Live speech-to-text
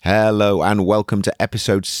Hello and welcome to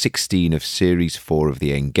episode 16 of series 4 of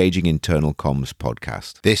the Engaging Internal Comms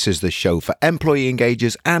podcast. This is the show for employee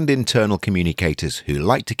engagers and internal communicators who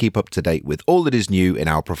like to keep up to date with all that is new in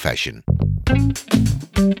our profession.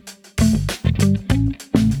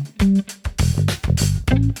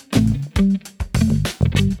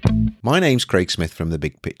 My name's Craig Smith from the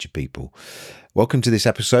Big Picture People. Welcome to this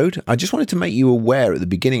episode. I just wanted to make you aware at the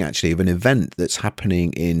beginning, actually, of an event that's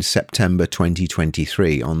happening in September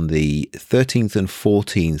 2023. On the 13th and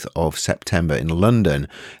 14th of September in London,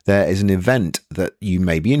 there is an event that you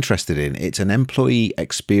may be interested in. It's an employee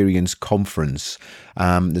experience conference.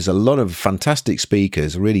 There's a lot of fantastic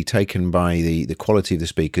speakers, really taken by the quality of the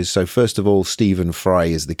speakers. So first of all, Stephen Fry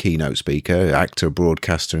is the keynote speaker, actor,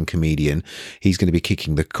 broadcaster and comedian. He's going to be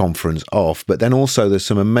kicking the conference off. But then also there's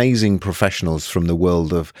some amazing professionals from the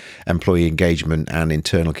world of employee engagement and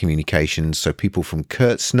internal communications. So people from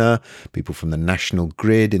Kurtzner, people from the National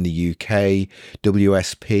Grid in the UK,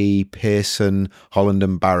 WSP, Pearson, Holland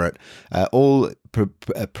and Barrett, all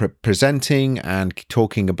presenting and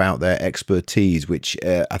talking about their expertise, which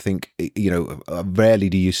I think, rarely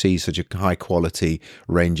do you see such a high quality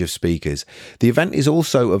range of speakers. The event is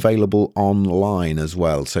also available online as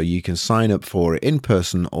well, so you can sign up for it in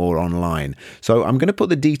person or online. So I'm going to put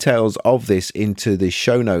the details of this into the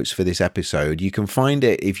show notes for this episode. You can find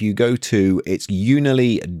it if you go to, it's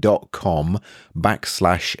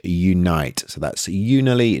unily.com/unite. So that's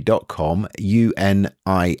unily.com,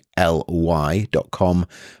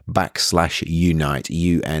 unily.com/unite,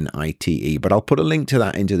 UNITE. But I'll put a link to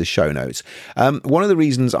that into the show notes. One of the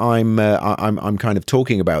reasons I'm kind of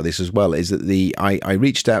talking about this as well is that I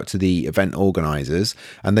reached out to the event organizers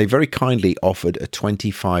and they very kindly offered a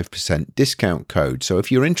 25% discount code. So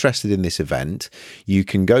if you're interested in this event, you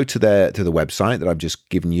can go to the website that I've just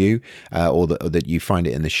given you, or that you find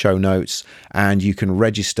it in the show notes, and you can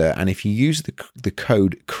register. And if you use the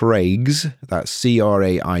code CRAIGS, that's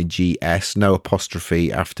CRAIGS, no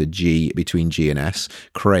apostrophe after G, between G and S,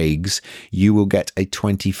 CRAIGS, you will get a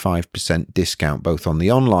 25% discount both on the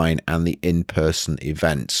online and the in-person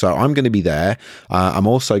event. So I'm going to be there. I'm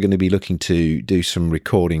also going to be looking to do some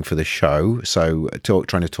recording for the show. So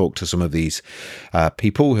trying to talk to some of these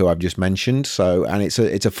people who I've just mentioned. So, and it's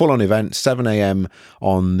a full-on event, 7 a.m.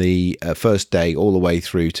 on the first day, all the way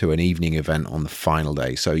through to an evening event on the final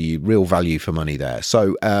day. So real value for money there.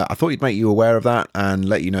 So I thought you'd make you aware of that and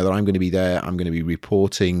let you know that I'm going to be there. I'm going to be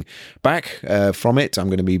reporting back from it. I'm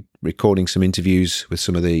going to be recording some interviews with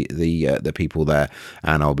some of the people there,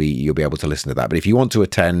 and you'll be able to listen to that. But if you want to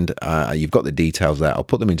attend, you've got the details there. I'll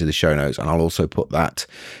put them into the show notes, and I'll also put that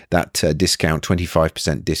discount,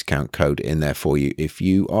 25% discount code in there for you if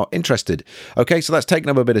you are interested. Okay, so that's taken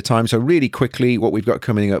up a bit of time. So really quickly, what we've got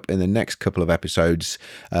coming up in the next couple of episodes.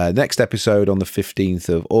 Next episode on the 15th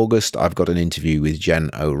of August, I've got an interview with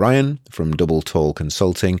Jen O'Ryan from Double Tall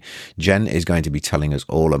Consulting. Jen is going to be telling us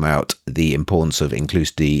all about the importance of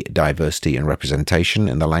inclusivity, diversity and representation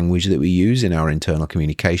in the language that we use in our internal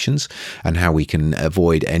communications, and how we can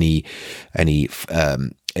avoid any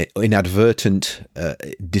inadvertent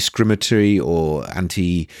discriminatory or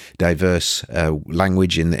anti-diverse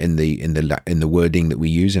language in the wording that we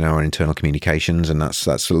use in our internal communications, and that's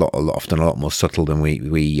often a lot more subtle than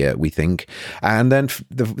we think. And then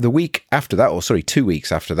the week after that, 2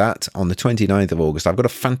 weeks after that, on the 29th of August, I've got a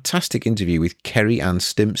fantastic interview with Kerry Ann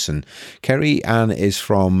Stimpson. Kerry Ann is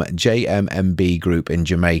from JMMB Group in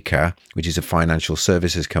Jamaica, which is a financial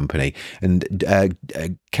services company, and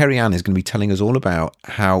Kerry Ann is going to be telling us all about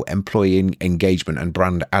how employee engagement and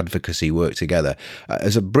brand advocacy work together.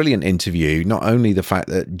 It's a brilliant interview. Not only the fact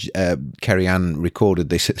that Kerry Ann recorded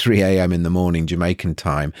this at 3 a.m. in the morning Jamaican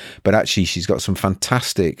time, but actually she's got some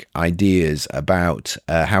fantastic ideas about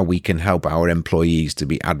how we can help our employees to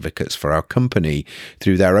be advocates for our company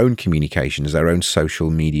through their own communications, their own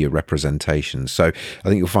social media representations. So I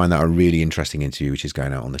think you'll find that a really interesting interview, which is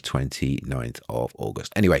going out on the 29th of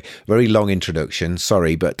August. Anyway, very long introduction,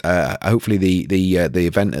 sorry, but hopefully the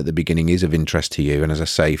event at the beginning is of interest to you. And as I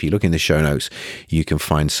say, if you look in the show notes, you can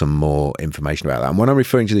find some more information about that. And when I'm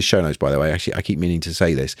referring to the show notes, by the way, actually, I keep meaning to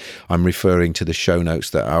say this, I'm referring to the show notes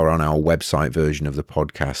that are on our website version of the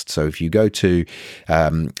podcast. So if you go to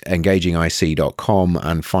engagingic.com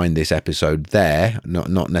and find this episode there,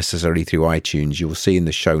 not necessarily through iTunes, you'll see in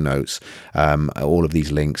the show notes all of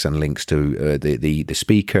these links and links to the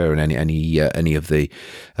speaker and any of the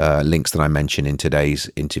links that I mentioned in today's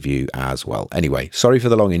interview as well. Anyway, sorry for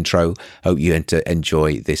the long intro. Hope you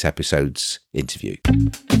enjoy this episode's interview.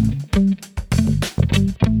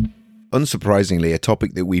 unsurprisingly, a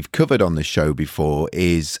topic that we've covered on the show before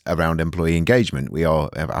is around employee engagement. We are,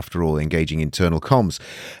 after all, engaging internal comms,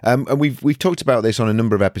 and we've talked about this on a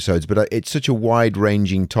number of episodes. But it's such a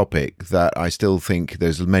wide-ranging topic that I still think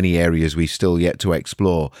there's many areas we've still yet to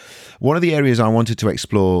explore. One of the areas I wanted to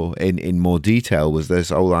explore in more detail was this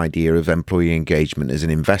whole idea of employee engagement as an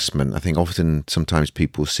investment. I think sometimes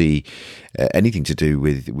people see anything to do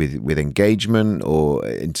with engagement, or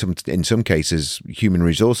in some cases human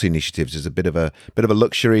resource initiatives, as a bit of a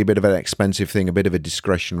luxury, a bit of an expensive thing, a bit of a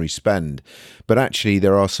discretionary spend. But actually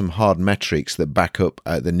there are some hard metrics that back up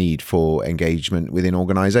the need for engagement within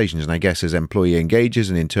organizations. And I guess as employee engagers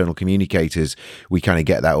and internal communicators, we kind of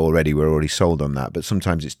get that already. We're already sold on that, but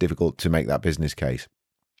sometimes it's difficult to make that business case.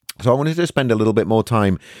 So I wanted to spend a little bit more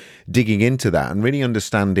time digging into that and really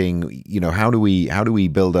understanding, how do we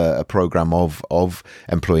build a program of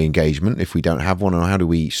employee engagement if we don't have one, or how do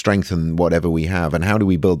we strengthen whatever we have, and how do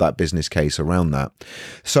we build that business case around that?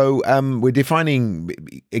 So we're defining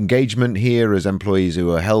engagement here as employees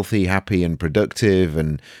who are healthy, happy, and productive,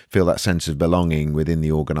 and feel that sense of belonging within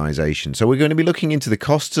the organization. So we're going to be looking into the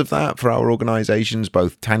costs of that for our organizations,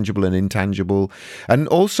 both tangible and intangible, and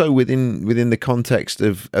also within the context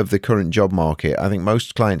of the current job market. I think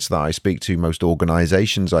most clients that I speak to, most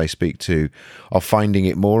organizations I speak to, are finding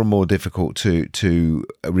it more and more difficult to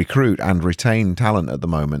recruit and retain talent at the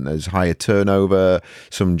moment. There's higher turnover.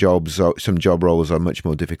 Some job roles are much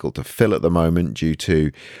more difficult to fill at the moment due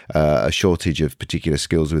to a shortage of particular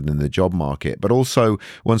skills within the job market. But also,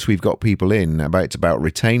 once we've got people in, it's about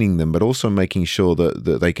retaining them, but also making sure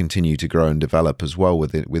that they continue to grow and develop as well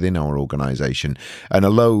within our organization. And a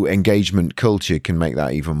low engagement culture can make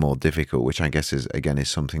that even more difficult, which I guess is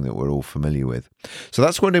something that we're all familiar with. So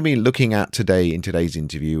that's what we're going to be looking at today in today's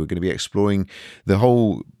interview. We're going to be exploring the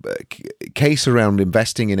whole case around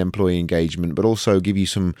investing in employee engagement, but also give you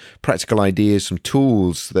some practical ideas, some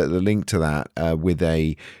tools that are linked to that with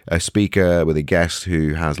a speaker, with a guest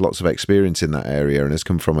who has lots of experience in that area and has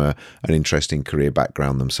come from an interesting career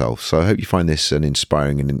background themselves. So I hope you find this an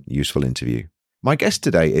inspiring and useful interview. My guest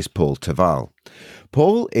today is Paul Taval.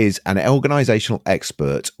 Paul is an organizational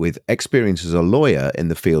expert with experience as a lawyer in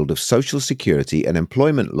the field of social security and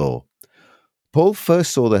employment law. Paul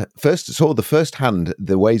first saw firsthand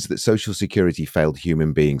the ways that social security failed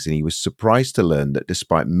human beings, and he was surprised to learn that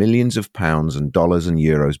despite millions of pounds and dollars and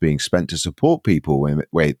euros being spent to support people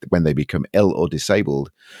when they become ill or disabled,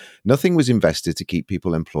 nothing was invested to keep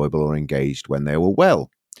people employable or engaged when they were well.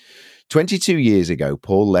 22 years ago,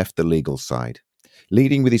 Paul left the legal side.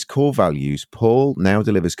 Leading with his core values, Paul now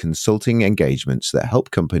delivers consulting engagements that help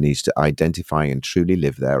companies to identify and truly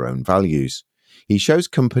live their own values. He shows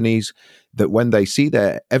companies that when they see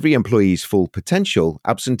every employee's full potential,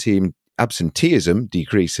 absenteeism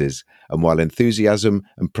decreases, and while enthusiasm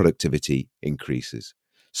and productivity increases.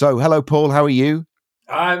 So, hello, Paul. How are you?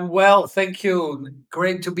 I'm well, thank you.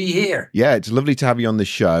 Great to be here. Yeah, it's lovely to have you on the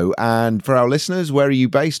show. And for our listeners, where are you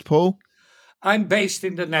based, Paul? I'm based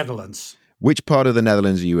in the Netherlands. Which part of the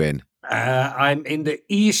Netherlands are you in? I'm in the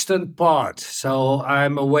eastern part, so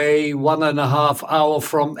I'm away 1.5 hours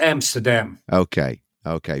from Amsterdam. Okay,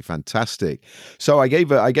 fantastic. So I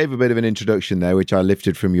gave a bit of an introduction there, which I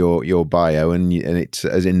lifted from your bio, and it's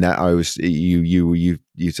as in that you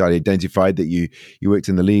identified that you worked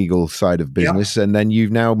in the legal side of business, and then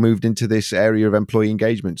you've now moved into this area of employee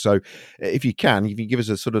engagement. So if you give us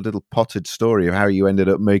a sort of little potted story of how you ended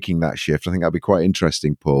up making that shift, I think that'd be quite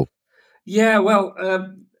interesting, Paul. Yeah, well,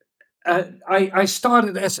 I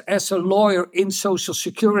started as a lawyer in Social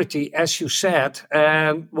Security, as you said.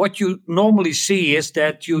 And what you normally see is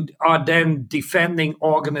that you are then defending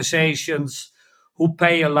organizations who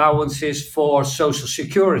pay allowances for Social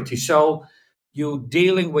Security. So you're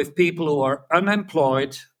dealing with people who are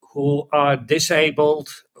unemployed, who are disabled,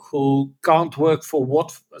 who can't work for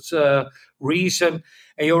what reason.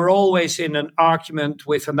 And you're always in an argument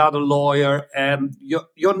with another lawyer, and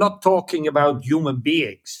you're not talking about human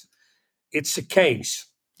beings. It's a case.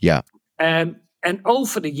 Yeah. And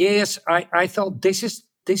over the years, I thought this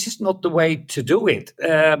is not the way to do it,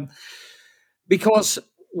 because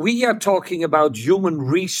we are talking about human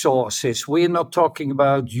resources. We're not talking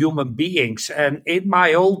about human beings. And in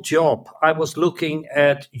my old job, I was looking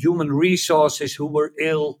at human resources who were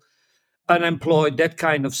ill, unemployed, that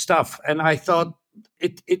kind of stuff. And I thought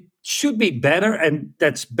it should be better, and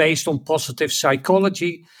that's based on positive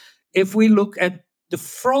psychology, if we look at the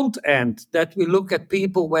front end, that we look at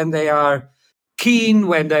people when they are keen,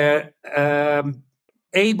 when they're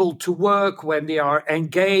able to work, when they are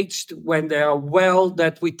engaged, when they are well,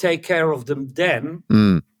 that we take care of them then.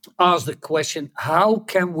 Ask the question, how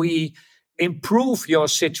can we improve your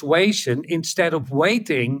situation instead of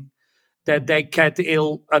waiting that they get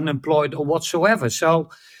ill, unemployed, or whatsoever. So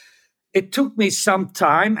it took me some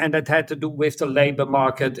time, and that had to do with the labor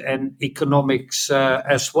market and economics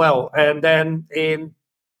as well. And then in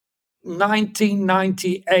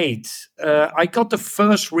 1998, I got the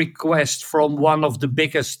first request from one of the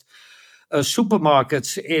biggest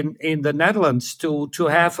supermarkets in the Netherlands to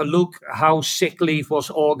have a look how sick leave was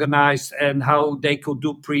organized and how they could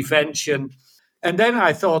do prevention. And then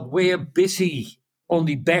I thought, we're busy on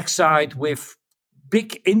the backside with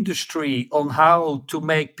big industry on how to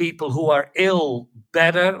make people who are ill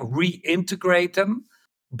better, reintegrate them.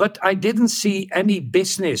 But I didn't see any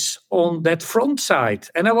business on that front side.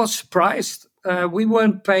 And I was surprised. We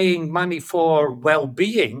weren't paying money for well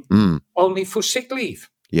being, only for sick leave.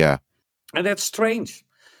 Yeah. And that's strange.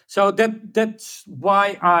 So that's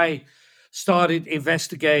why I started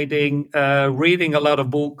investigating, reading a lot of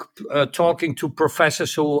books, talking to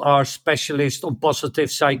professors who are specialists on positive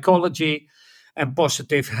psychology and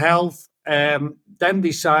positive health. Then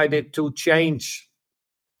decided to change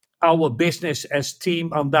our business as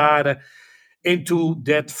Team Andare into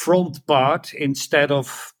that front part instead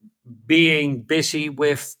of being busy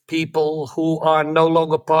with people who are no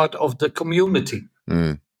longer part of the community.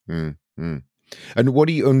 Mm, mm, mm. And what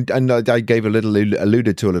do you? And I gave a little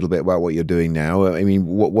alluded to a little bit about what you're doing now. I mean,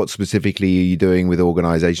 what specifically are you doing with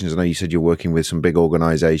organisations? I know you said you're working with some big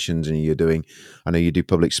organisations, and you're doing. I know you do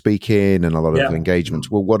public speaking and a lot of engagements.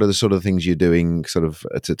 Well, what are the sort of things you're doing, sort of,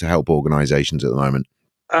 to help organisations at the moment?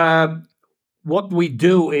 What we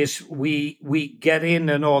do is we get in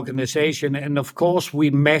an organization, and of course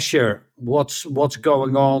we measure what's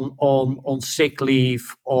going on sick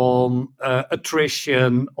leave, on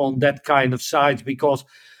attrition, on that kind of side, because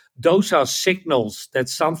those are signals that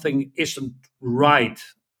something isn't right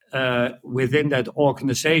within that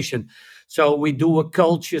organization. So we do a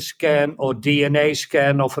culture scan or DNA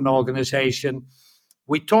scan of an organization.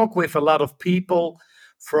 We talk with a lot of people,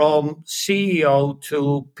 from CEO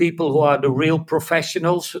to people who are the real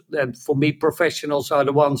professionals. And for me, professionals are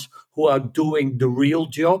the ones who are doing the real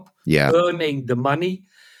job, earning the money.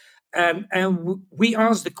 And we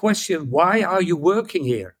ask the question, why are you working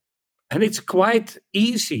here? And it's quite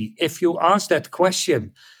easy. If you ask that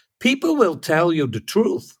question, people will tell you the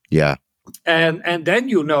truth. Yeah. And then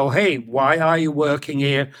you know, hey, why are you working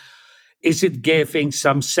here? Is it giving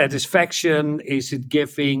some satisfaction? Is it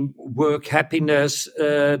giving work happiness?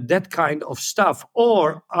 That kind of stuff.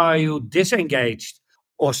 Or are you disengaged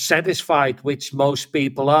or satisfied, which most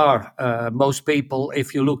people are? Most people,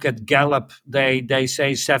 if you look at Gallup, they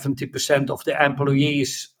say 70% of the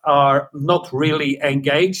employees are not really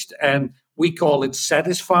engaged, and we call it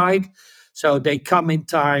satisfied. So they come in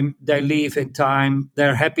time, they leave in time,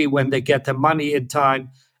 they're happy when they get their money in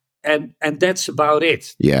time. And that's about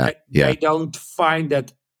it. They don't find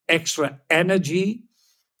that extra energy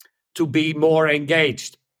to be more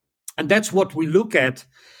engaged. And that's what we look at.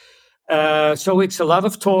 So it's a lot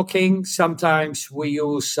of talking. Sometimes we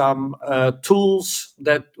use some tools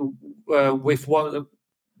that with one of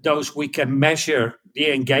those we can measure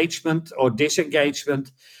the engagement or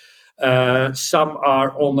disengagement. Some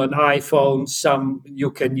are on an iPhone, some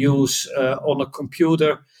you can use on a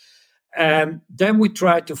computer. And then we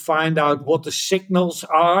try to find out what the signals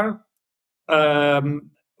are,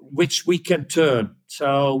 which we can turn.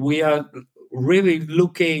 So we are really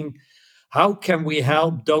looking, how can we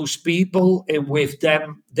help those people and with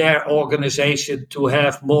them, their organization, to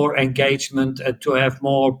have more engagement and to have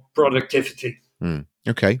more productivity.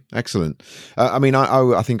 Okay, excellent. I mean,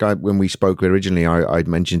 I think when we spoke originally, I'd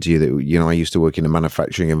mentioned to you that, I used to work in a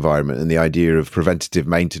manufacturing environment, and the idea of preventative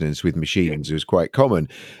maintenance with machines was quite common.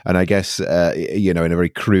 And I guess, in a very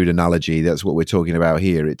crude analogy, that's what we're talking about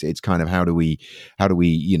here. It's kind of how do we,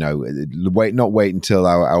 not wait until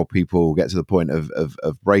our people get to the point of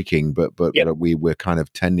breaking, but we're kind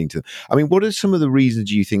of tending to. I mean, what are some of the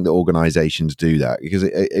reasons you think that organizations do that? Because,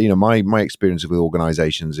 my experience with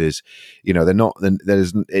organizations is, they're not.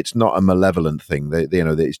 It's not a malevolent thing.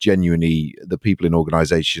 It's genuinely the people in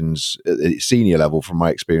organizations at senior level, from my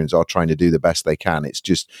experience, are trying to do the best they can. It's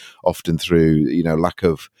just often through, lack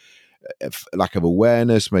of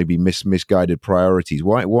awareness, maybe misguided priorities.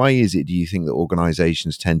 Why is it, do you think, that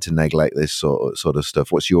organizations tend to neglect this sort of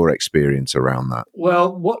stuff? What's your experience around that?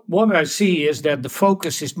 Well, what I see is that the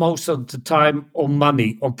focus is most of the time on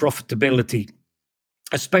money, on profitability.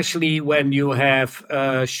 Especially when you have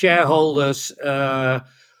shareholders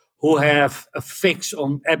who have a fix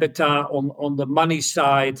on EBITDA on the money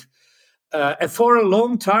side. And for a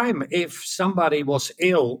long time, if somebody was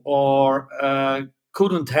ill or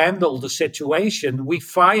couldn't handle the situation, we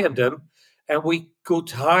fired them and we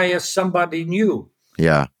could hire somebody new.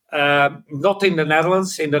 Yeah. Not in the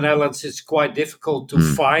Netherlands. In the Netherlands, it's quite difficult to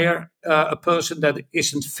fire a person that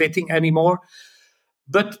isn't fitting anymore.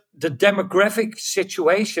 But the demographic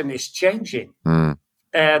situation is changing.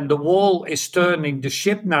 And the wall is turning the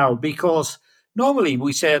ship now, because normally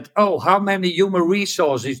we said, oh, how many human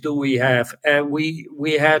resources do we have? And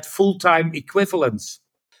we had full-time equivalents.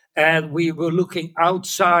 And we were looking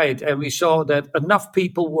outside and we saw that enough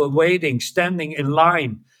people were waiting, standing in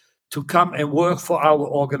line to come and work for our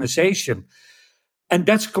organization. And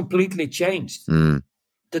that's completely changed.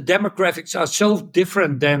 The demographics are so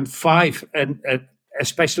different than 5 and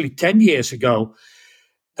especially 10 years ago.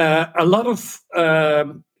 A lot of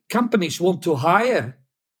companies want to hire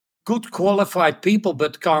good qualified people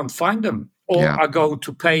but can't find them, or are going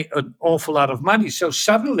to pay an awful lot of money. So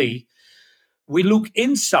suddenly we look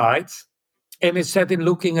inside, and instead of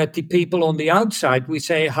looking at the people on the outside, we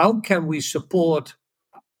say, how can we support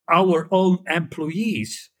our own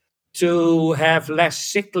employees to have less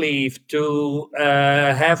sick leave, to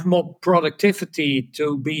have more productivity,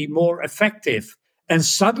 to be more effective? And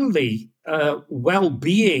suddenly,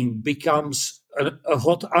 well-being becomes a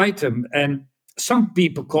hot item. And some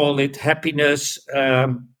people call it happiness.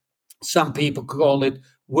 Some people call it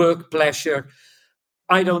work pleasure.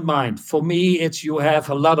 I don't mind. For me, it's you have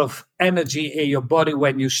a lot of energy in your body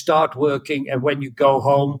when you start working, and when you go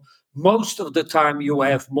home, most of the time you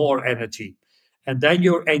have more energy. And then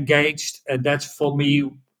you're engaged. And that's for me,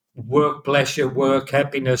 work pleasure, work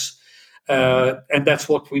happiness. And that's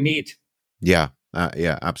what we need. Yeah.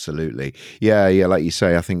 Yeah, absolutely. Yeah. Like you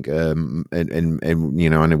say, I think, and you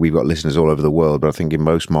know, I know we've got listeners all over the world, but I think in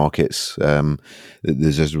most markets,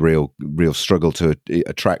 there's a real struggle to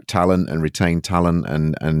attract talent and retain talent,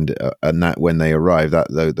 and that when they arrive,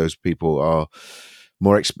 that those people are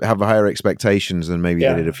have higher expectations than maybe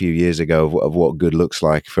they did a few years ago of what good looks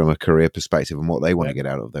like from a career perspective and what they want to get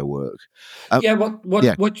out of their work.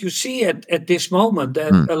 What you see at this moment,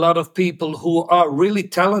 that a lot of people who are really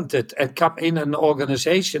talented and come in an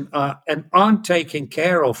organization and aren't taken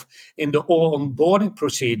care of in the onboarding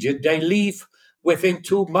procedure, they leave within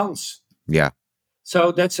 2 months. Yeah.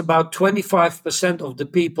 So that's about 25% of the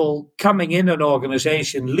people coming in an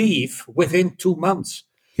organization leave within 2 months.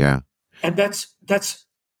 Yeah. And that's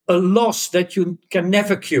a loss that you can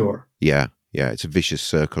never cure. Yeah. It's a vicious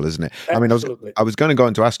circle, isn't it? Absolutely. I was going to go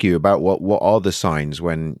on to ask you about what are the signs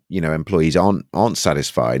when, you know, employees aren't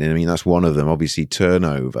satisfied, and I mean that's one of them. Obviously,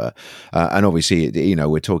 turnover, and obviously, you know,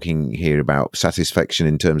 we're talking here about satisfaction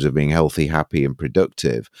in terms of being healthy, happy, and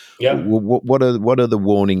productive. Yeah. What are the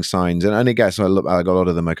warning signs? And I guess a lot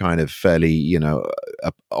of them are kind of fairly, you know,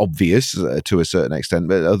 obvious to a certain extent,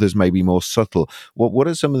 but others may be more subtle. What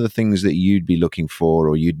are some of the things that you'd be looking for,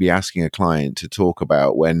 or you'd be asking a client to talk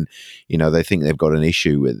about when, you know, they think they've got an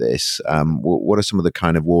issue with this? What are some of the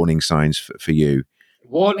kind of warning signs for you?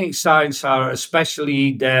 Warning signs are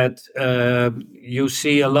especially that you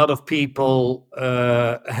see a lot of people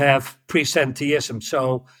have presenteeism.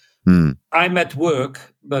 So I'm at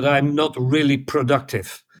work, but I'm not really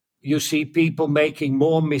productive. You see people making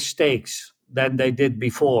more mistakes than they did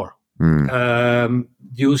before.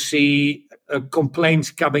 You see complaints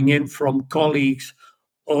coming in from colleagues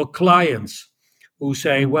or clients who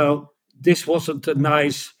say, well, this wasn't a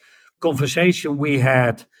nice conversation we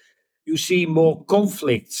had. You see more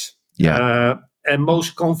conflicts. And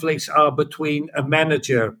most conflicts are between a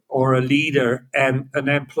manager or a leader and an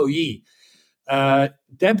employee.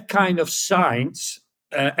 That kind of signs,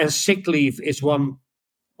 and sick leave is one,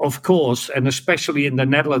 of course, and especially in the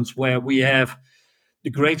Netherlands, where we have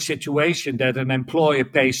the great situation that an employer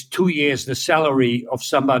pays 2 years the salary of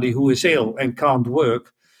somebody who is ill and can't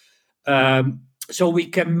work. So we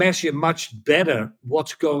can measure much better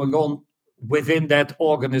what's going on within that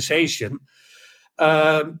organization.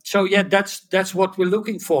 That's what we're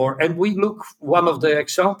looking for. And one of the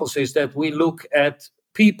examples is that we look at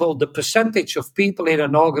people, the percentage of people in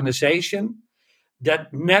an organization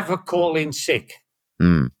that never call in sick.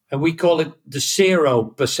 And we call it the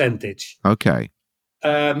 0%. Okay.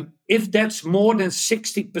 If that's more than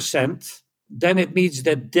 60%, then it means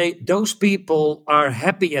that those people are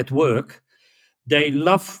happy at work. They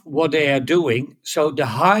love what they are doing. So the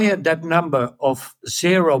higher that number of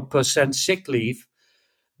 0% sick leave,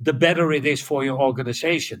 the better it is for your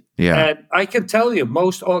organization. Yeah. And I can tell you,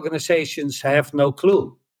 most organizations have no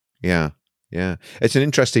clue. Yeah. It's an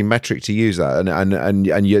interesting metric to use that,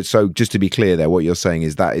 and you, so just to be clear, there, what you're saying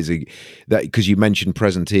is that because you mentioned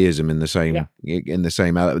presenteeism in the same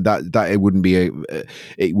that it wouldn't be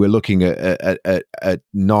we're looking at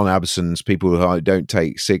non-absence, people who don't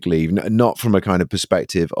take sick leave, not from a kind of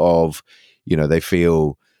perspective of, they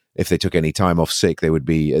feel if they took any time off sick, they would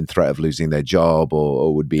be in threat of losing their job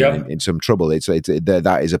or would be in some trouble.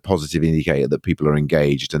 That is a positive indicator that people are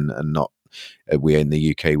engaged and not. We in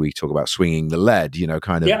the UK, we talk about swinging the lead,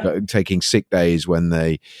 kind of taking sick days when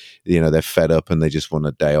they're fed up and they just want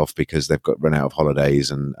a day off because they've got run out of holidays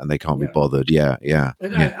and they can't be bothered.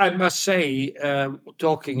 And I must say,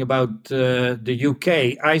 talking about the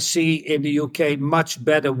UK, I see in the UK much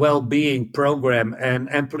better well-being program and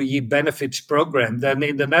employee benefits program than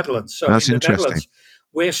in the Netherlands. So That's in the interesting. Netherlands,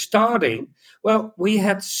 we're starting. Well, we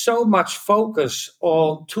had so much focus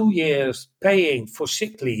on 2 years paying for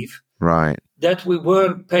sick leave. Right. That we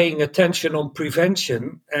weren't paying attention on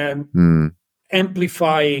prevention and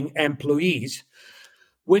amplifying employees,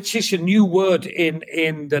 which is a new word in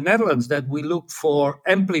the Netherlands, that we look for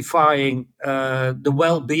amplifying the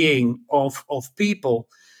well-being of people.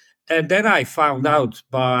 And then I found out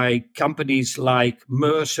by companies like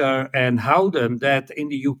Mercer and Howden that in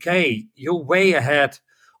the UK, you're way ahead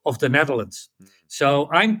of the Netherlands. So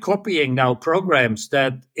I'm copying now programs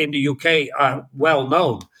that in the UK are well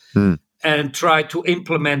known. And try to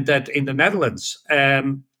implement that in the Netherlands.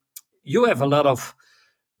 You have a lot of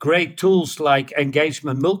great tools like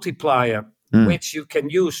engagement multiplier, which you can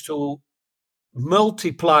use to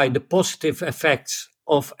multiply the positive effects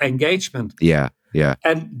of engagement. Yeah.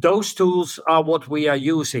 And those tools are what we are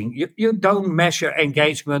using. You don't measure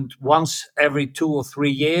engagement once every 2 or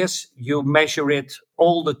 3 years. You measure it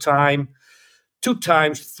all the time, 2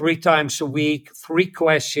 times, 3 times a week, 3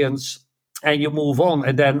 questions, and you move on.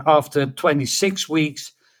 And then after 26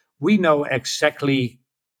 weeks, we know exactly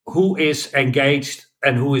who is engaged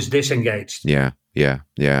and who is disengaged. Yeah,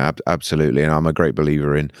 absolutely. And I'm a great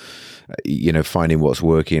believer in, finding what's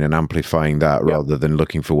working and amplifying that rather than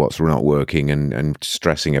looking for what's not working and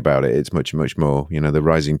stressing about it. It's much, much more, the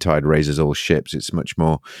rising tide raises all ships. It's a much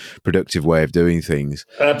more productive way of doing things.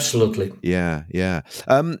 Absolutely. Yeah.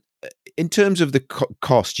 In terms of the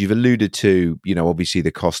cost, you've alluded to, obviously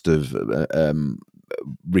the cost of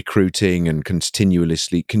recruiting and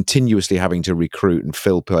continuously having to recruit and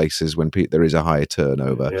fill places when there is a higher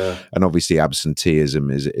turnover, and obviously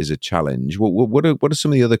absenteeism is a challenge. What are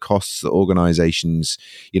some of the other costs that organisations,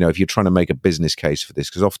 if you're trying to make a business case for this,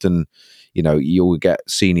 because often, you'll get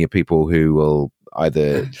senior people who will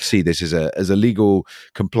either see this as a legal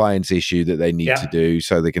compliance issue that they need to do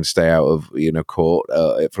so they can stay out of court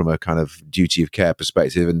from a kind of duty of care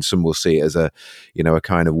perspective, and some will see it as a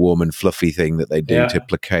kind of warm and fluffy thing that they do to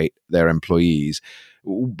placate their employees.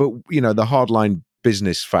 But the hardline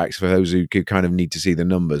business facts for those who kind of need to see the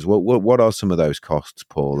numbers. What are some of those costs,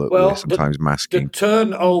 Paul, that we're sometimes masking? The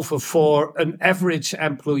turnover for an average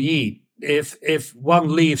employee, if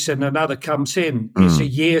one leaves and another comes in, is a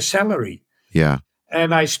year's salary. Yeah.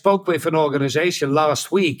 And I spoke with an organization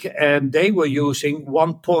last week, and they were using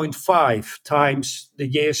 1.5 times the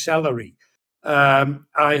year's salary.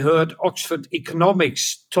 I heard Oxford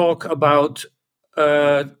Economics talk about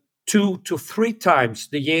 2 to 3 times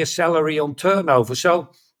the year's salary on turnover.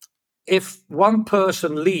 So if one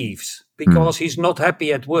person leaves because he's not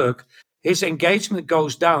happy at work, his engagement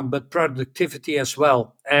goes down, but productivity as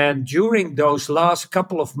well. And during those last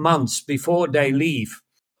couple of months before they leave,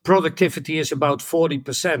 productivity is about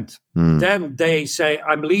 40%. Then they say,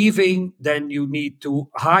 I'm leaving, then you need to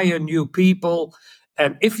hire new people.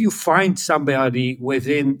 And if you find somebody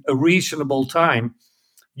within a reasonable time,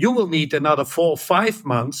 you will need another 4 or 5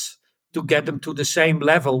 months to get them to the same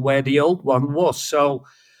level where the old one was. So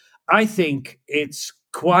I think it's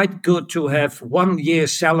quite good to have 1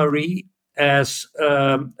 year's salary as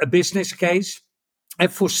a business case.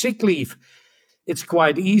 And for sick leave, it's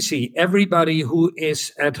quite easy. Everybody who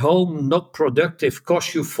is at home not productive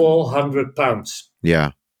costs you £400.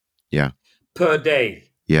 Yeah. Per day.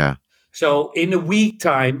 Yeah. So in a week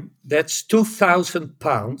time, that's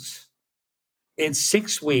 £2,000. In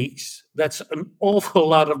 6 weeks, that's an awful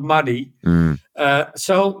lot of money.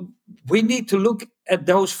 So we need to look at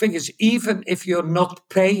those figures, even if you're not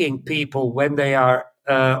paying people when they are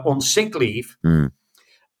on sick leave.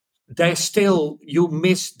 They still, you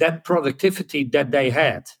miss that productivity that they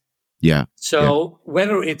had. Yeah. So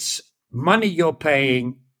whether it's money you're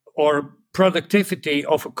paying or productivity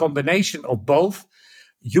of a combination of both,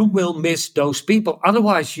 you will miss those people.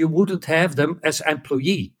 Otherwise, you wouldn't have them as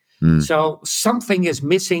employee. So something is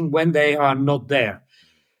missing when they are not there.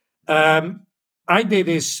 I did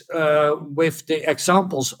this with the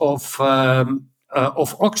examples of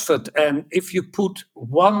Oxford, and if you put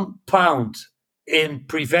 £1 in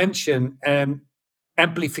prevention and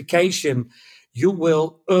amplification, you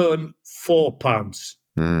will earn £4.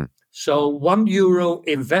 So €1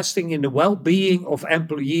 investing in the well-being of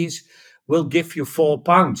employees will give you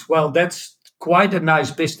 £4. Well, that's quite a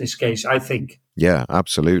nice business case, I think. Yeah,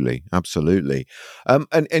 absolutely, absolutely.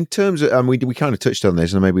 And in terms of, we kind of touched on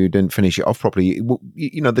this, and maybe we didn't finish it off properly.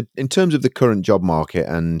 In terms of the current job market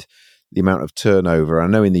and the amount of turnover, I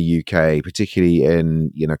know in the UK, particularly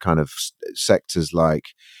in kind of sectors like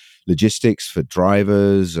logistics for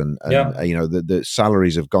drivers, and Yeah, the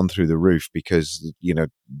salaries have gone through the roof because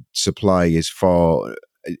supply is far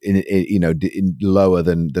lower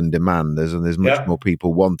than demand. There's much yeah, more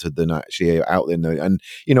people wanted than actually out there. And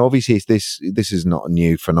obviously this is not a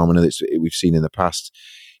new phenomenon that we've seen in the past.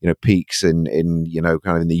 Peaks in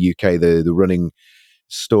kind of in the UK. The running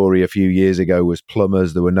story a few years ago was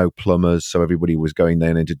plumbers. There were no plumbers, so everybody was going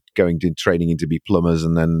into training in to be plumbers,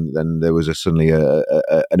 and then there was suddenly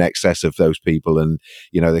an excess of those people, and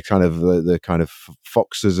the kind of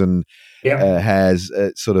foxes and yeah. hares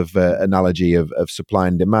sort of analogy of supply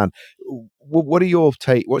and demand. What are your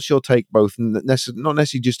take? What's your take, both not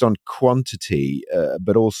necessarily just on quantity,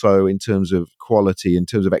 but also in terms of quality, in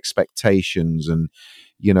terms of expectations, and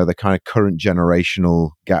the kind of current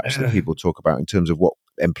generational gaps that people talk about in terms of what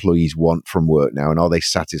employees want from work now, and are they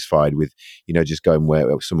satisfied with just going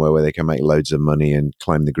somewhere where they can make loads of money and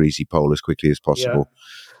climb the greasy pole as quickly as possible?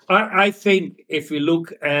 I think if we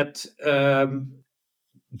look at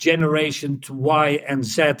generation Y and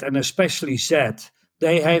Z, and especially Z,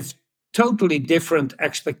 they have totally different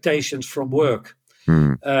expectations from work.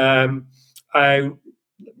 Hmm. I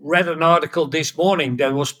read an article this morning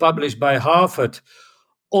that was published by Harvard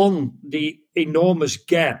on the enormous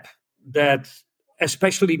gap that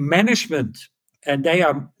especially management, and they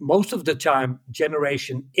are most of the time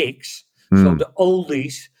Generation X, so Hmm. the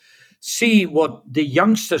oldies, see what the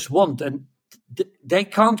youngsters want, and they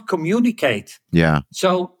can't communicate. Yeah.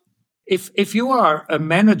 So if you are a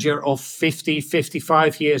manager of 50,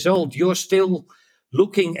 55 years old, you're still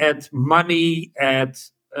looking at money, at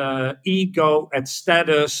ego, at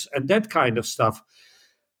status, and that kind of stuff.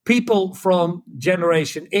 People from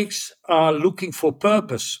Generation X are looking for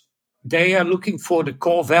purpose. They are looking for the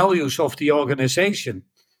core values of the organization.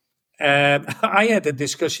 And I had a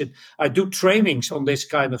discussion. I do trainings on this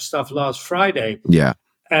kind of stuff last Friday. Yeah.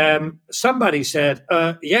 Somebody said,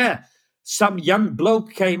 yeah, some young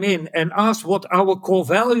bloke came in and asked what our core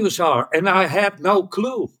values are, and I had no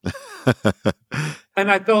clue. And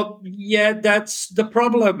I thought, yeah, that's the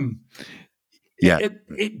problem. Yeah.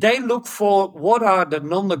 They look for what are the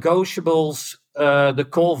non-negotiables, the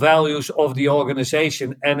core values of the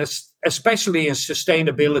organization, and especially in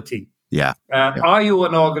sustainability. Yeah. Are you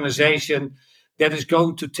an organization that is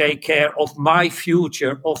going to take care of my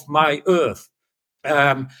future, of my earth?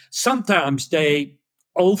 Sometimes they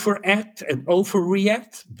overact and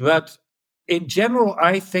overreact, but in general,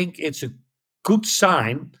 I think it's a good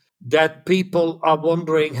sign that people are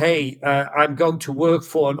wondering, hey, I'm going to work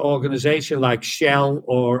for an organization like Shell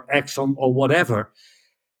or Exxon or whatever.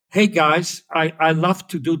 Hey, guys, I love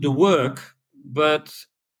to do the work, but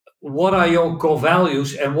what are your core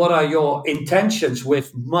values and what are your intentions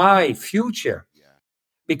with my future?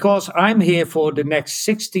 Because I'm here for the next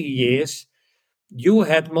 60 years. You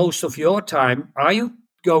had most of your time. Are you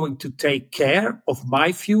going to take care of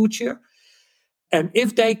my future? And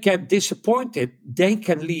if they get disappointed, they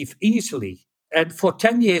can leave easily. And for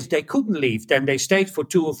 10 years, they couldn't leave. Then they stayed for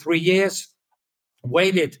 2 or 3 years,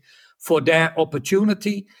 waited for their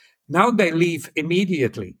opportunity. Now they leave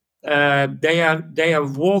immediately. They are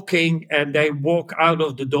walking, and they walk out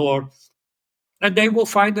of the door, and they will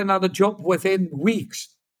find another job within weeks.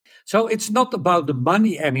 So it's not about the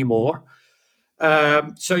money anymore.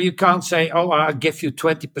 So you can't say, oh, I'll give you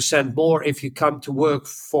 20% more if you come to work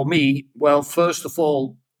for me. Well, first of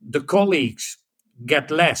all, the colleagues get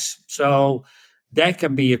less. So there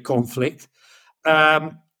can be a conflict.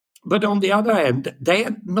 But on the other hand, they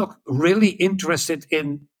are not really interested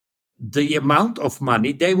in the amount of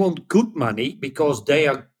money. They want good money because they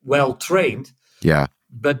are well trained, Yeah.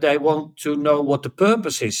 but they want to know what the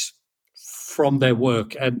purpose is from their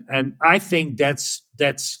work, and I think that's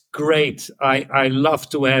great. I love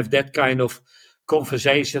to have that kind of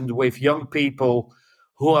conversation with young people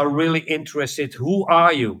who are really interested. Who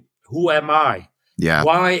are you? Who am I? Yeah.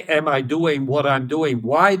 Why am I doing what I'm doing?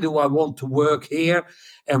 Why do I want to work here?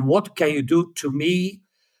 And what can you do to me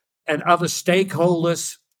and other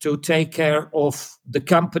stakeholders to take care of the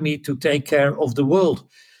company, to take care of the world?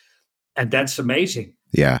 And that's amazing,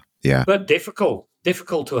 Yeah. Yeah. but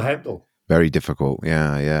difficult to handle. Very difficult.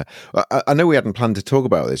 Yeah, yeah. I know we hadn't planned to talk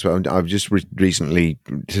about this, but I've just recently,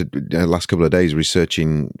 the last couple of days,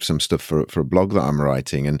 researching some stuff for a blog that I'm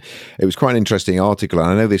writing, and it was quite an interesting article. And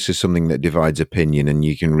I know this is something that divides opinion, and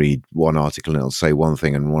you can read one article and it'll say one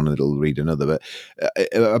thing, and one it'll read another. But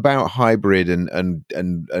about hybrid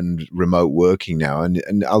and remote working now,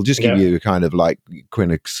 and I'll just give you a kind of like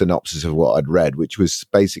quick synopsis of what I'd read, which was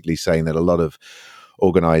basically saying that a lot of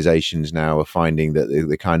organizations now are finding that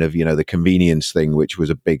the kind of, the convenience thing, which was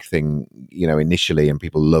a big thing, initially, and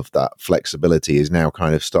people loved that flexibility, is now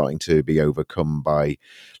kind of starting to be overcome by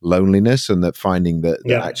loneliness, and that finding that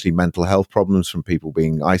actually mental health problems from people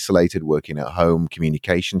being isolated, working at home,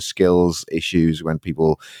 communication skills issues when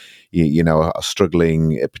people are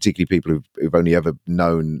struggling, particularly people who've only ever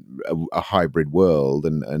known a hybrid world,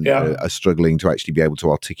 and are struggling to actually be able to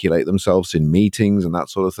articulate themselves in meetings and that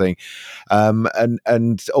sort of thing.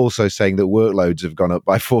 And also saying that workloads have gone up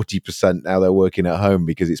by 40% now they're working at home,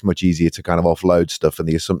 because it's much easier to kind of offload stuff. And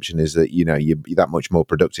the assumption is that, you're that much more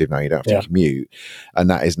productive now. You don't have to commute. And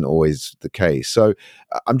that isn't always the case. So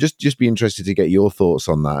I'm just be interested to get your thoughts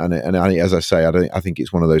on that. And as I say, I think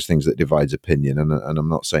it's one of those things that divides opinion. And I'm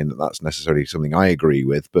not saying that that's necessarily something I agree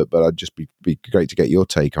with, but I'd just be great to get your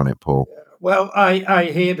take on it, Paul. Well, I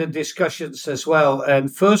hear the discussions as well.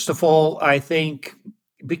 And first of all, I think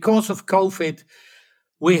because of COVID,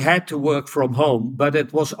 we had to work from home, but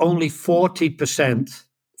it was only 40%,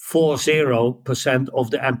 40%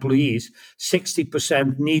 of the employees.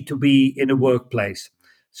 60% need to be in a workplace.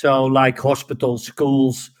 So like hospitals,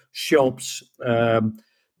 schools, shops,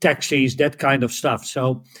 taxis, that kind of stuff.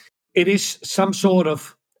 So it is some sort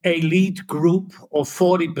of elite group of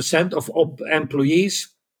 40% of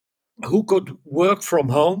employees who could work from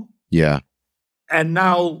home. Yeah. And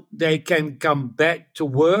now they can come back to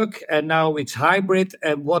work, and now it's hybrid.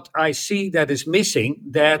 And what I see that is missing,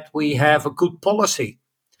 that we have a good policy.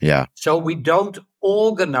 Yeah. So we don't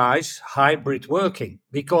organize hybrid working,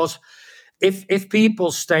 because if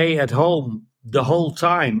people stay at home the whole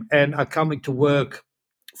time and are coming to work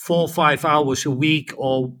 4 or 5 hours a week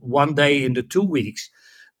or one day in the 2 weeks,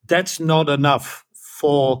 that's not enough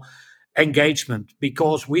for engagement,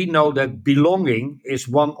 because we know that belonging is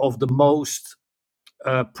one of the most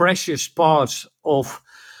precious parts of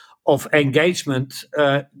engagement.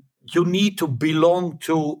 You need to belong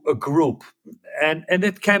to a group, and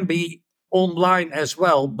it can be online as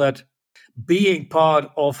well. But being part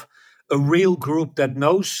of a real group that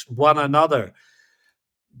knows one another,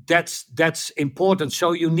 that's important.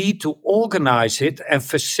 So you need to organize it and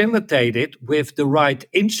facilitate it with the right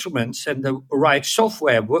instruments and the right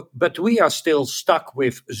software. But we are still stuck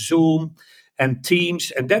with Zoom and Teams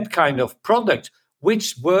and that kind of product,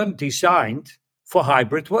 which weren't designed for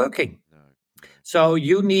hybrid working. So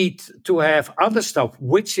you need to have other stuff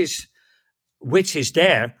which is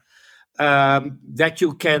there, that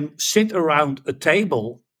you can sit around a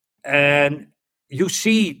table and you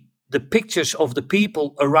see the pictures of the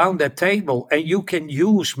people around that table, and you can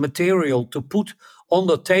use material to put on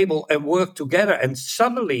the table and work together. And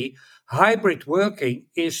suddenly hybrid working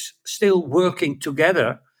is still working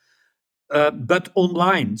together, but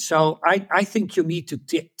online. So I think you need to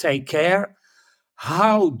take care.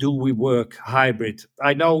 How do we work hybrid?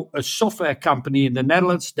 I know a software company in the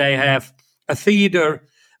Netherlands, they have a theater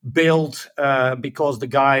built because the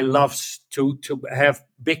guy loves to have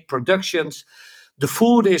big productions. The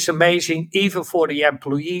food is amazing, even for the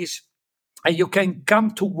employees. And you can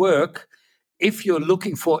come to work if you're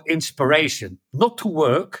looking for inspiration, not to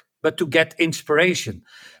work, but to get inspiration.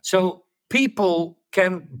 So people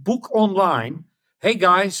can book online. Hey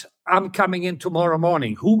guys, I'm coming in tomorrow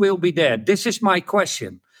morning. Who will be there? This is my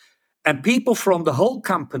question. And people from the whole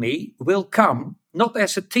company will come, not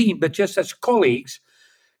as a team, but just as colleagues,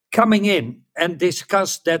 coming in and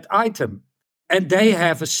discuss that item. And they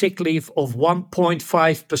have a sick leave of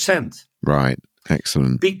 1.5%. Right.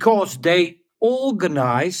 Excellent. Because they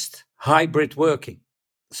organized hybrid working.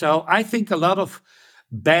 So I think a lot of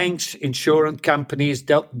banks, insurance companies,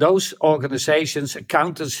 those organizations,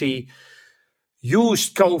 accountancy,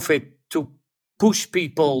 used COVID to push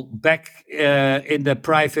people back in their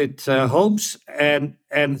private homes,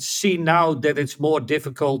 and see now that it's more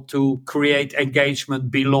difficult to create engagement,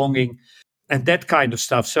 belonging, and that kind of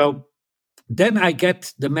stuff. So then I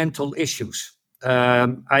get the mental issues.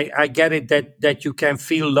 I get it that you can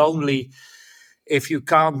feel lonely if you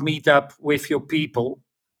can't meet up with your people.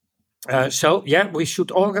 So yeah, we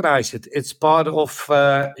should organize it. It's part of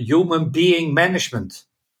human being management.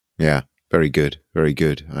 Yeah. Very good, very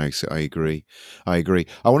good. I agree. I agree.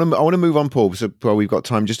 I want to move on, Paul. So, well, we've got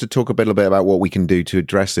time just to talk a little bit about what we can do to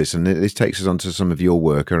address this, and this takes us on to some of your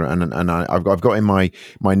work. And I've got in my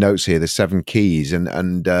notes here the 7 keys, and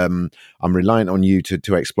I'm reliant on you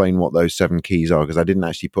to explain what those 7 keys are, because I didn't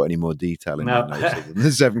actually put any more detail in my No. notes other than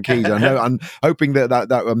the 7 keys. I know. I'm hoping that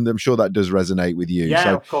I'm sure that does resonate with you. Yeah,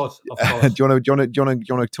 So, of course, of do course. you want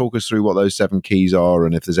to talk us through what those 7 keys are,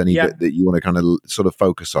 and if there's any Yeah. that you want to kind of sort of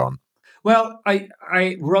focus on? Well,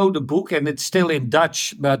 I wrote a book and it's still in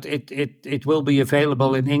Dutch, but it will be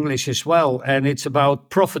available in English as well. And it's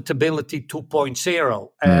about profitability 2.0.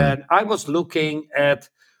 Mm, And I was looking at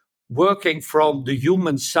working from the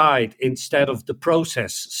human side instead of the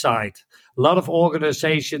process side. A lot of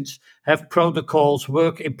organizations have protocols,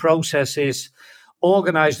 work in processes,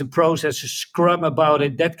 organize the processes, scrum about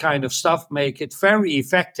it, that kind of stuff, make it very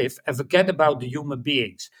effective and forget about the human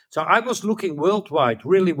beings. So I was looking worldwide,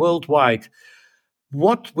 really worldwide.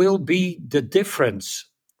 What will be the difference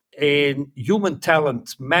in human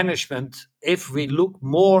talent management if we look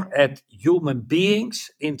more at human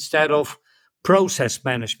beings instead of process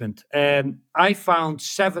management? And I found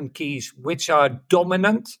 7 keys which are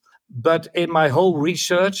dominant, but in my whole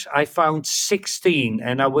research, I found 16,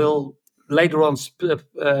 and I will later on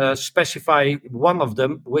specify one of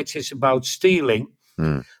them, which is about stealing.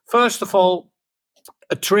 mm, First of all,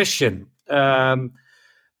 attrition.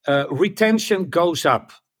 Retention goes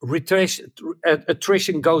up.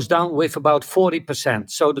 Attrition goes down with about 40%.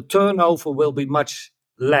 So the turnover will be much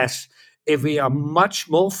less if we are much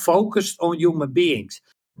more focused on human beings.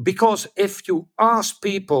 Because if you ask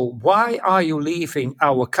people, why are you leaving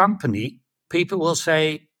our company? People will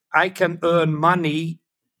say, I can earn money,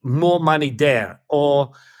 more money there,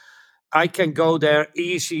 or I can go there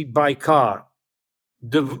easy by car.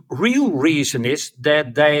 The real reason is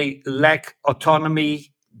that they lack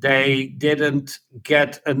autonomy. They didn't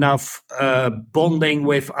get enough bonding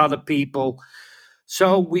with other people.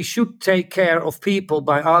 So we should take care of people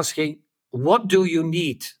by asking, what do you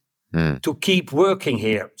need mm, to keep working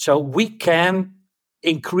here? So we can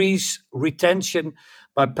increase retention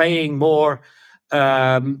by paying more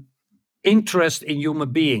interest in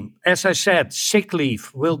human being. As I said, sick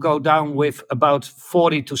leave will go down with about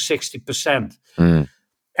 40 to 60%. mm,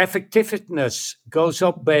 Effectiveness goes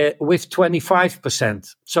up with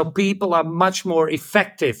 25%. So people are much more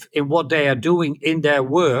effective in what they are doing in their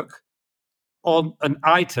work on an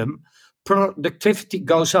item. Productivity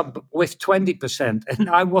goes up with 20%. And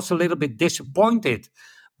I was a little bit disappointed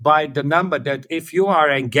by the number that if you are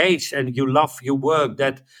engaged and you love your work,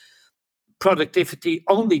 that productivity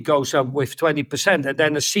only goes up with 20%. And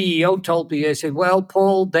then the CEO told me, he said, well,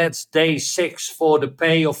 Paul, that's day 6 for the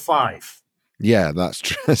pay of 5. yeah, that's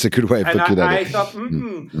true. That's a good way of And looking at it. I thought,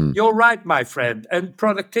 Mm, mm, you're right, my friend. And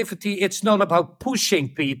productivity, it's not about pushing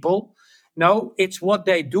people. No, it's what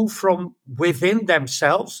they do from within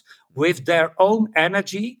themselves with their own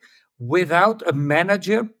energy without a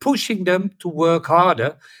manager pushing them to work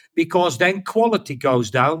harder, because then quality goes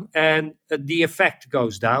down and the effect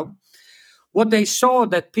goes down. What they saw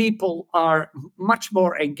that people are much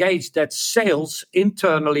more engaged, that sales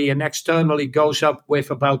internally and externally goes up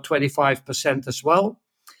with about 25% as well.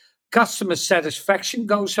 Customer satisfaction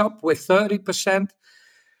goes up with 30%.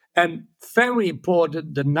 And very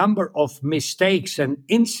important, the number of mistakes and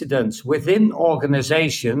incidents within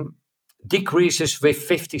organization decreases with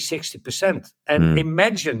 50, 60%. And mm,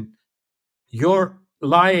 imagine you're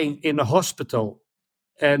lying in a hospital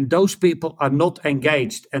and those people are not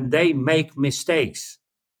engaged and they make mistakes.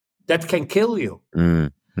 That can kill you.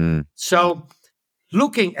 mm, mm, So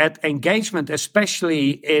looking at engagement, especially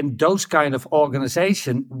in those kind of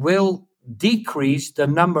organization, will decrease the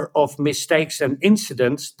number of mistakes and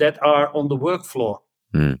incidents that are on the work floor.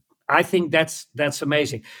 mm, I think that's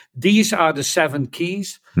amazing. These are the 7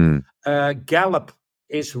 keys. mm, Gallup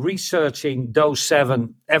is researching those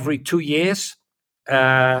 7 every 2 years,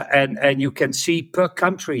 and you can see per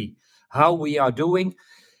country how we are doing.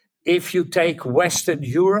 If you take Western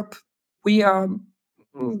Europe, we are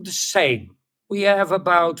the same. We have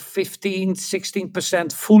about 15,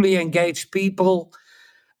 16% fully engaged people,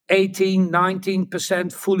 18,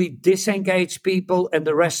 19% fully disengaged people, and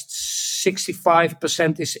the rest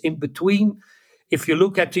 65% is in between. If you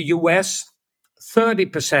look at the US,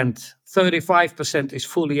 30%, 35% is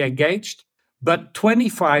fully engaged, but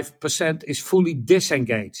 25% is fully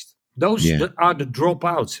disengaged. Those yeah. are the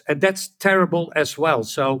dropouts, and that's terrible as well.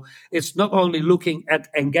 So it's not only looking at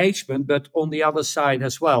engagement, but on the other side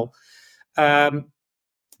as well. Um,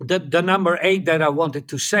 the number 8 that I wanted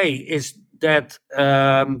to say is that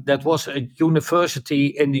that was a university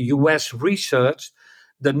in the US research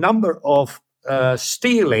the number of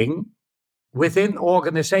stealing within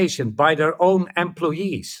organization by their own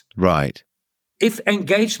employees. Right. If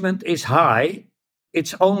engagement is high,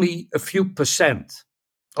 it's only a few percent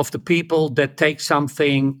of the people that take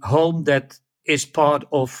something home that is part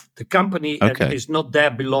of the company and Okay. is not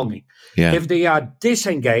their belonging. Yeah. If they are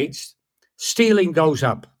disengaged, stealing goes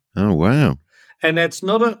up. Oh, wow. And that's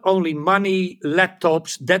not only money,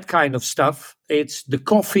 laptops, that kind of stuff. It's the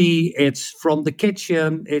coffee, it's from the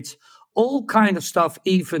kitchen, it's all kind of stuff,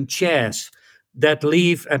 even chairs that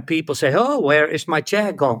leave and people say, oh, where is my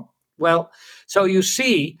chair gone? Well, so you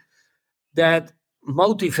see that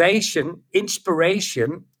motivation,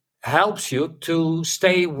 inspiration helps you to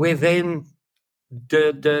stay within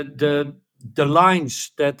the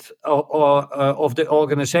lines that of the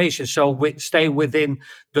organization. So we stay within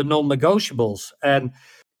the non-negotiables, and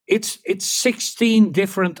it's 16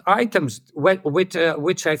 different items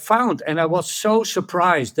which I found, and I was so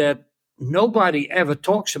surprised that nobody ever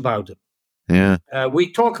talks about it. Yeah.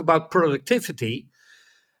 We talk about productivity,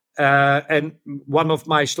 and one of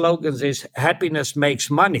my slogans is happiness makes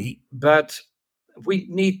money, but we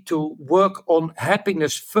need to work on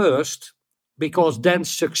happiness first because then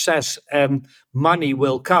success and money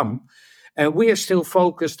will come. And we are still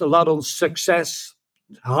focused a lot on success,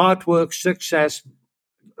 hard work, success,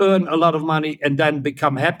 earn a lot of money, and then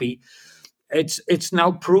become happy. It's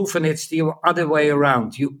now proven it's the other way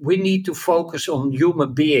around. We need to focus on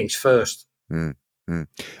human beings first. Mm, mm.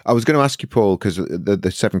 I was going to ask you, Paul, because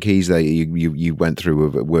the seven keys that you went through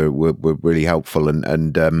were really helpful,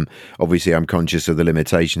 and obviously I'm conscious of the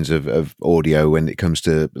limitations of audio when it comes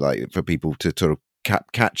to, like, for people to sort of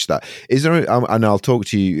catch that. Is there, and I'll talk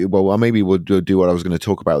to you, well, maybe we'll do what I was going to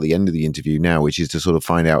talk about at the end of the interview now, which is to sort of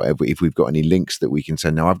find out if we've got any links that we can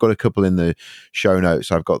send. Now, I've got a couple in the show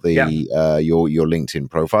notes. I've got the your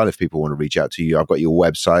LinkedIn profile if people want to reach out to you. I've got your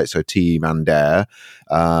website, so Team and Air,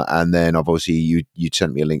 and then obviously you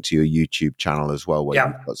sent me a link to your YouTube channel as well.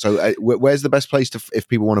 So where's the best place to, if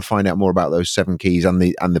people want to find out more about those 7 keys and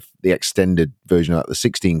the extended version of the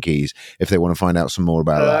 16 keys, if they want to find out some more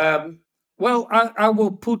about that? Well, I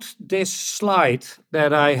will put this slide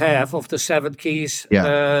that I have of the 7 keys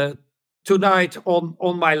tonight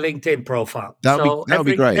on my LinkedIn profile. That would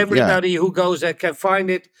be great. Everybody who goes there can find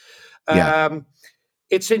it.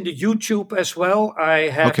 It's in the YouTube as well. I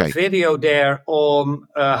have a video there on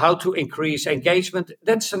how to increase engagement.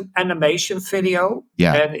 That's an animation video,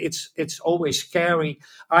 and it's always scary.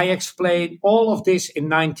 I explain all of this in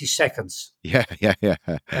 90 seconds.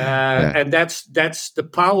 And that's the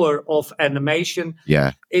power of animation.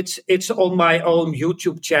 It's on my own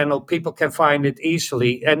YouTube channel. People can find it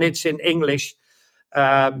easily, and it's in English,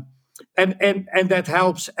 and that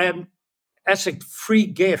helps. And as a free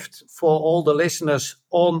gift for all the listeners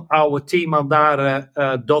on our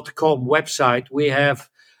teamandare.com website, we have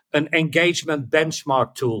an engagement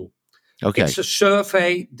benchmark tool. It's a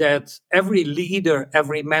survey that every leader,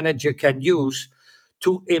 every manager can use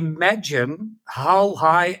to imagine how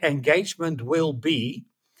high engagement will be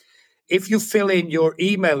if you fill in your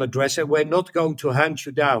email address, and we're not going to hunt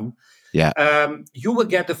you down. You will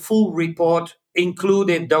get a full report,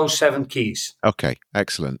 including those 7 keys. Okay,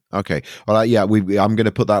 excellent. Okay, well, I'm going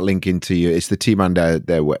to put that link into you. It's the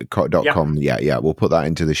teamandare.com. We'll put that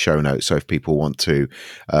into the show notes. So if people want to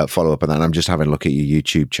follow up on that, I'm just having a look at your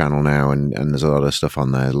YouTube channel now, and there's a lot of stuff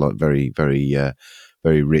on there. A lot, very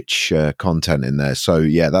rich content in there. So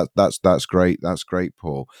that's great. That's great,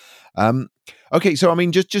 Paul. Okay, so I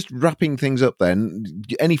mean, just wrapping things up then,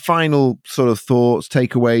 any final sort of thoughts,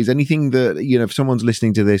 takeaways, anything that, if someone's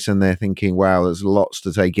listening to this and they're thinking, wow, there's lots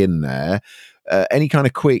to take in there, any kind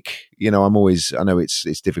of quick, I know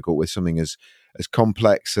it's difficult with something as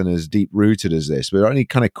complex and as deep rooted as this, but any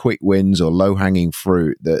kind of quick wins or low hanging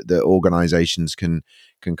fruit that organizations can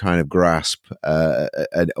kind of grasp,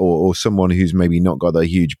 or someone who's maybe not got a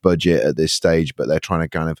huge budget at this stage, but they're trying to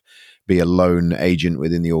kind of be a lone agent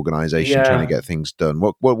within the organization trying to get things done.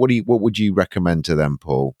 What would you recommend to them,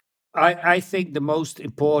 Paul? I think the most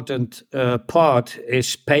important part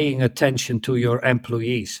is paying attention to your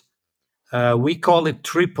employees. We call it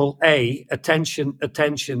AAA, attention,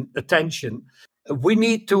 attention, attention. We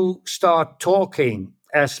need to start talking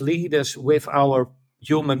as leaders with our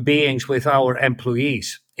human beings, with our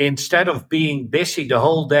employees, instead of being busy the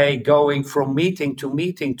whole day, going from meeting to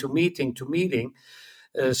meeting to meeting to meeting,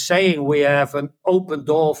 saying we have an open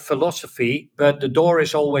door philosophy, but the door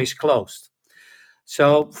is always closed.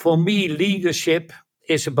 So for me, leadership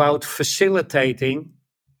is about facilitating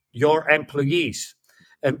your employees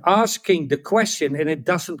and asking the question, and it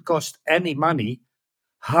doesn't cost any money,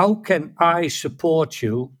 how can I support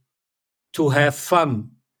you to have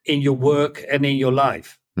fun in your work and in your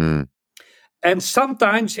life. And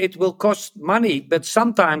sometimes it will cost money, but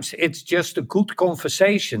sometimes it's just a good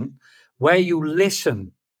conversation where you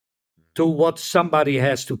listen to what somebody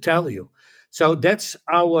has to tell you. So that's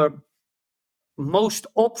our most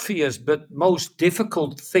obvious but most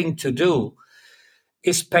difficult thing to do,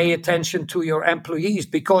 is pay attention to your employees,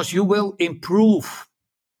 because you will improve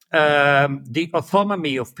the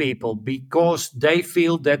autonomy of people because they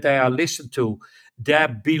feel that they are listened to. Their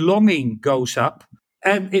belonging goes up.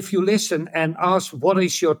 And if you listen and ask, what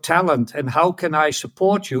is your talent and how can I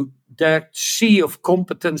support you? The C of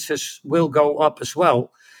competences will go up as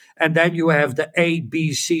well. And then you have the A,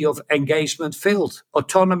 B, C of engagement filled: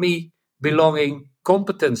 autonomy, belonging,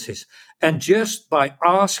 competences. And just by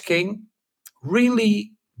asking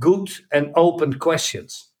really good and open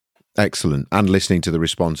questions. Excellent. And listening to the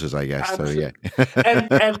responses, I guess. Absolutely. So,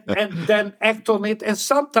 yeah. and then act on it. And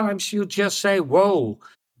sometimes you just say, whoa,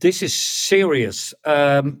 this is serious.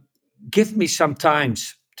 Give me some time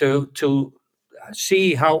to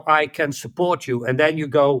see how I can support you. And then you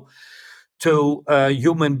go to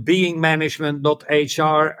human being management, not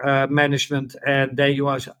HR management. And then you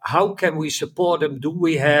ask, how can we support them? Do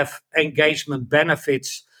we have engagement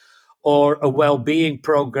benefits or a well-being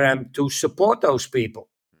program to support those people?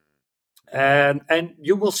 And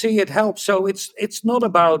you will see it helps. So it's not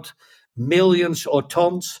about millions or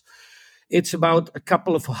tons. It's about a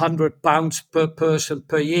couple of £100 per person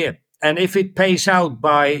per year. And if it pays out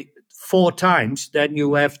by 4 times, then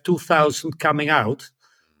you have 2,000 coming out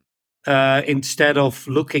instead of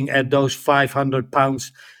looking at those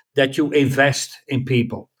 £500 that you invest in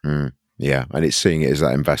people. Yeah, and it's seeing it as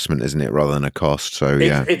that investment, isn't it, rather than a cost. So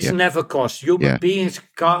it's never cost. Human beings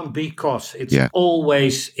can't be cost. It's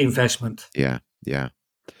always investment. Yeah.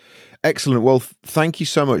 Excellent. Well, thank you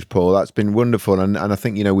so much, Paul. That's been wonderful, and I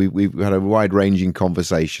think we've had a wide-ranging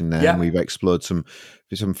conversation there, and we've explored some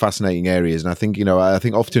fascinating areas. And I think I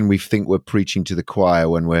think often we think we're preaching to the choir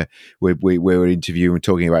when we're interviewing and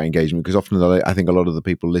talking about engagement, because often I think a lot of the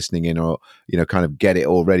people listening in are kind of get it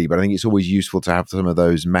already. But I think it's always useful to have some of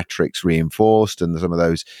those metrics reinforced, and some of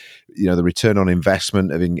those the return on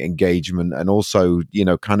investment of engagement, and also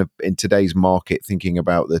kind of in today's market thinking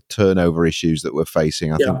about the turnover issues that we're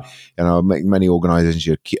facing. I think many organizations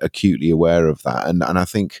are acutely aware of that, and I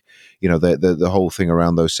think the whole thing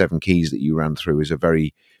around those 7 keys that you ran through is a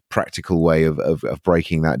very practical way of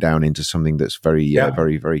breaking that down into something that's very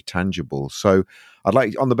very, very tangible. So I'd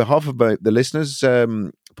like, on the behalf of the listeners,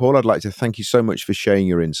 Paul, I'd like to thank you so much for sharing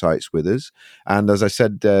your insights with us. And as I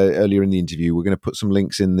said earlier in the interview, we're going to put some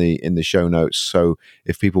links in the show notes. So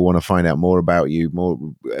if people want to find out more about you, more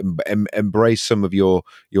embrace some of your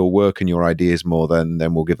work and your ideas more,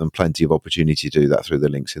 then we'll give them plenty of opportunity to do that through the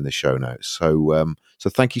links in the show notes. So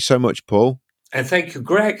thank you so much, Paul. And thank you,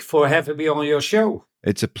 Greg, for having me on your show.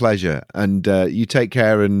 It's a pleasure, and you take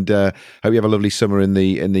care, and hope you have a lovely summer in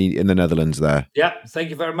the Netherlands there. Yeah, thank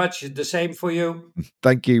you very much. The same for you.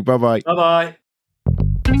 Thank you. Bye-bye. Bye-bye.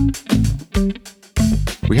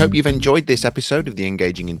 We hope you've enjoyed this episode of the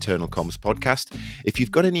Engaging Internal Comms podcast. If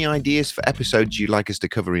you've got any ideas for episodes you'd like us to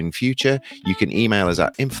cover in future, you can email us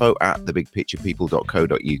at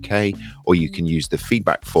info@thebigpicturepeople.co.uk, or you can use the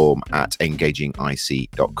feedback form at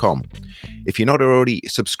engagingic.com. If you're not already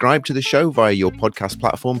subscribed to the show via your podcast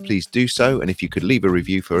platform, please do so. And if you could leave a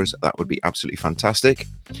review for us, that would be absolutely fantastic.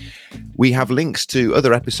 We have links to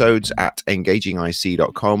other episodes at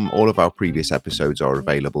engagingic.com. All of our previous episodes are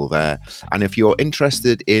available there. And if you're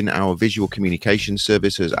interested in our visual communication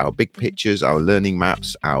services, our big pictures, our learning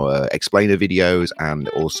maps, our explainer videos, and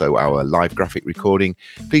also our live graphic recording,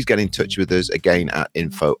 please get in touch with us again at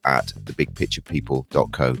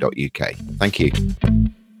info@thebigpicturepeople.co.uk. Thank you.